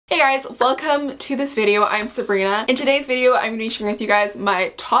Hey guys, welcome to this video. I'm Sabrina. In today's video, I'm going to be sharing with you guys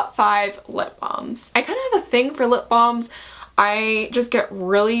my top 5 lip balms. I kind of have a thing for lip balms. I just get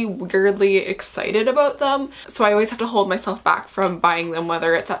really weirdly excited about them, so I always have to hold myself back from buying them,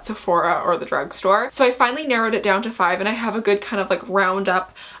 whether it's at Sephora or the drugstore. So I finally narrowed it down to 5, and I have a good kind of like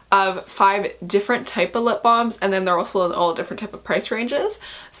roundup of 5 different type of lip balms, and then they're also in all different type of price ranges.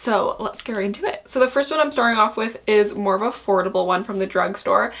 So let's get right into it. So the first one I'm starting off with is more of an affordable one from the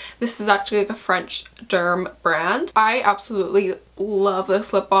drugstore. This is actually like a French derm brand. I absolutely love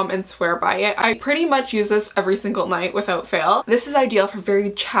this lip balm and swear by it. I pretty much use this every single night without fail. This is ideal for very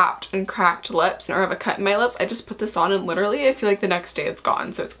chapped and cracked lips or have a cut in my lips. I just put this on and literally I feel like the next day it's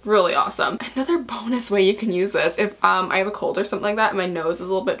gone, so it's really awesome. Another bonus way you can use this if I have a cold or something like that and my nose is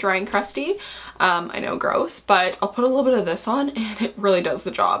a little bit dry and crusty. I know, gross, but I'll put a little bit of this on and it really does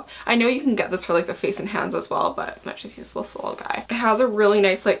the job. I know you can get this for like the face and hands as well, but I just use this little guy. It has a really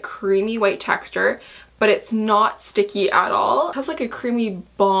nice like creamy white texture, but it's not sticky at all. It has like a creamy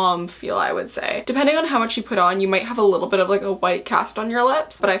balm feel, I would say. Depending on how much you put on, you might have a little bit of like a white cast on your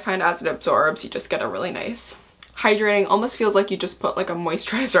lips, but I find as it absorbs, you just get a really nice hydrating, almost feels like you just put like a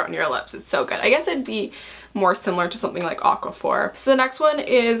moisturizer on your lips. It's so good. I guess it'd be more similar to something like Aquaphor. So the next one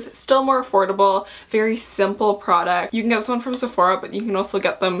is still more affordable, very simple product. You can get this one from Sephora, but you can also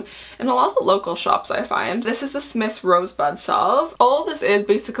get them in a lot of local shops, I find. This is the Smith's Rosebud Salve. All this is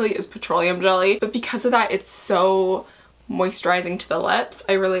basically is petroleum jelly, but because of that, it's so moisturizing to the lips.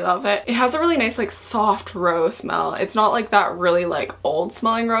 I really love it. It has a really nice like soft rose smell. It's not like that really like old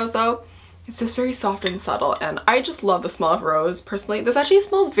smelling rose though. It's just very soft and subtle, and I just love the smell of rose personally. This actually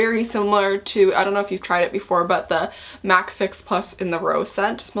smells very similar to, I don't know if you've tried it before, but the MAC Fix Plus in the rose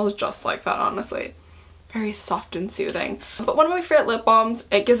scent smells just like that, honestly. Very soft and soothing. But one of my favorite lip balms,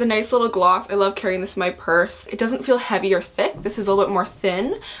 it gives a nice little gloss. I love carrying this in my purse. It doesn't feel heavy or thick. This is a little bit more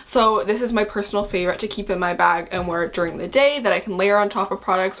thin. So this is my personal favorite to keep in my bag and wear during the day that I can layer on top of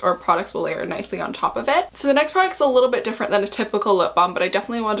products, or products will layer nicely on top of it. So the next product is a little bit different than a typical lip balm, but I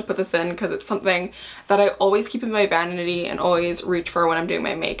definitely wanted to put this in because it's something that I always keep in my vanity and always reach for when I'm doing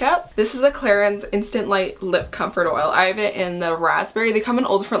my makeup. This is the Clarins Instant Light Lip Comfort Oil. I have it in the raspberry. They come in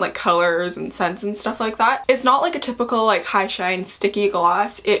all different like colors and scents and stuff like that. It's not like a typical like high shine sticky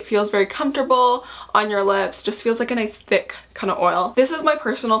gloss. It feels very comfortable on your lips, just feels like a nice thick kind of oil. This is my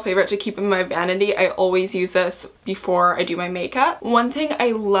personal favorite to keep in my vanity. I always use this before I do my makeup. One thing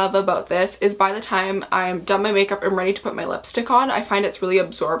I love about this is by the time I'm done my makeup and ready to put my lipstick on, I find it's really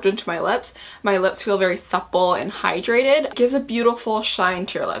absorbed into my lips. My lips feel very supple and hydrated. It gives a beautiful shine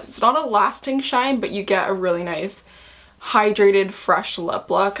to your lips. It's not a lasting shine, but you get a really nice hydrated fresh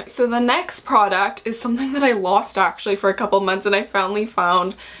lip look. So the next product is something that I lost actually for a couple months and I finally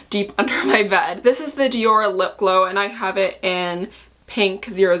found deep under my bed. This is the Dior Lip Glow and I have it in Pink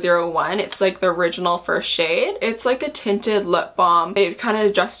 001. It's like the original first shade. It's like a tinted lip balm. It kind of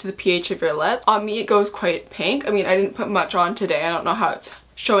adjusts to the pH of your lip. On me it goes quite pink. I mean, I didn't put much on today. I don't know how it's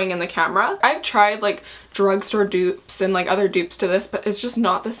showing in the camera. I've tried like drugstore dupes and like other dupes to this, but it's just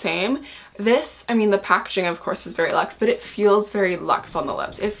not the same. This, I mean, the packaging of course is very luxe, but it feels very luxe on the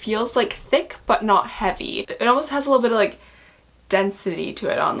lips. It feels like thick but not heavy. It almost has a little bit of like density to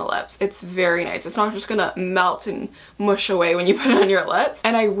it on the lips. It's very nice. It's not just gonna melt and mush away when you put it on your lips.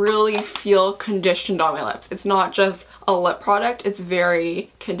 And I really feel conditioned on my lips. It's not just a lip product, it's very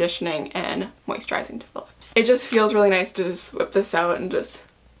conditioning and moisturizing to the lips. It just feels really nice to just whip this out and just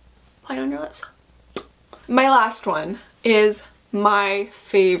apply it on your lips. My last one is my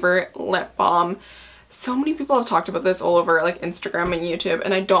favorite lip balm. So many people have talked about this all over like Instagram and YouTube,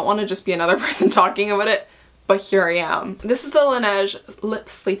 and I don't want to just be another person talking about it, but here I am. This is the Laneige Lip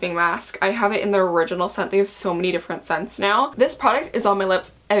Sleeping Mask. I have it in the original scent. They have so many different scents now. This product is on my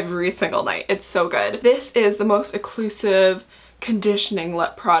lips every single night. It's so good. This is the most occlusive conditioning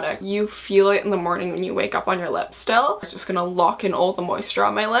lip product. You feel it in the morning when you wake up on your lips still. It's just gonna lock in all the moisture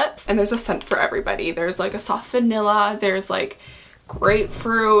on my lips. And there's a scent for everybody. There's like a soft vanilla, there's like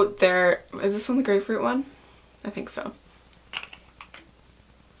grapefruit, is this one the grapefruit one? I think so.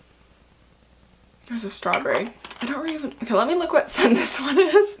 There's a strawberry. I don't even, okay, let me look what scent this one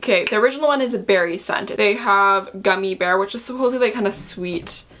is. Okay, the original one is a berry scent. They have gummy bear, which is supposedly kind of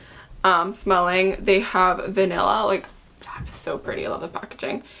sweet smelling. They have vanilla, like that is so pretty. I love the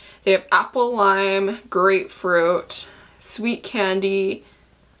packaging. They have apple lime, grapefruit, sweet candy,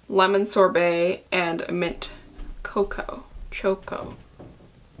 lemon sorbet, and mint cocoa. Chocolate.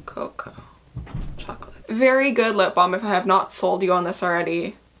 Very good lip balm. If I have not sold you on this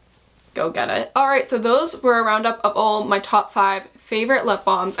already, go get it. Alright, so those were a roundup of all my top 5 favorite lip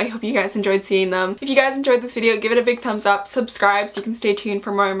balms. I hope you guys enjoyed seeing them. If you guys enjoyed this video, give it a big thumbs up, subscribe so you can stay tuned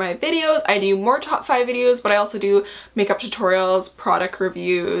for more of my videos. I do more top 5 videos, but I also do makeup tutorials, product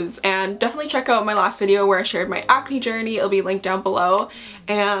reviews, and definitely check out my last video where I shared my acne journey. It'll be linked down below,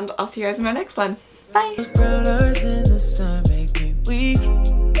 and I'll see you guys in my next one. Bye! I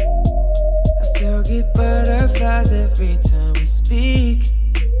still get butterflies every time we speak.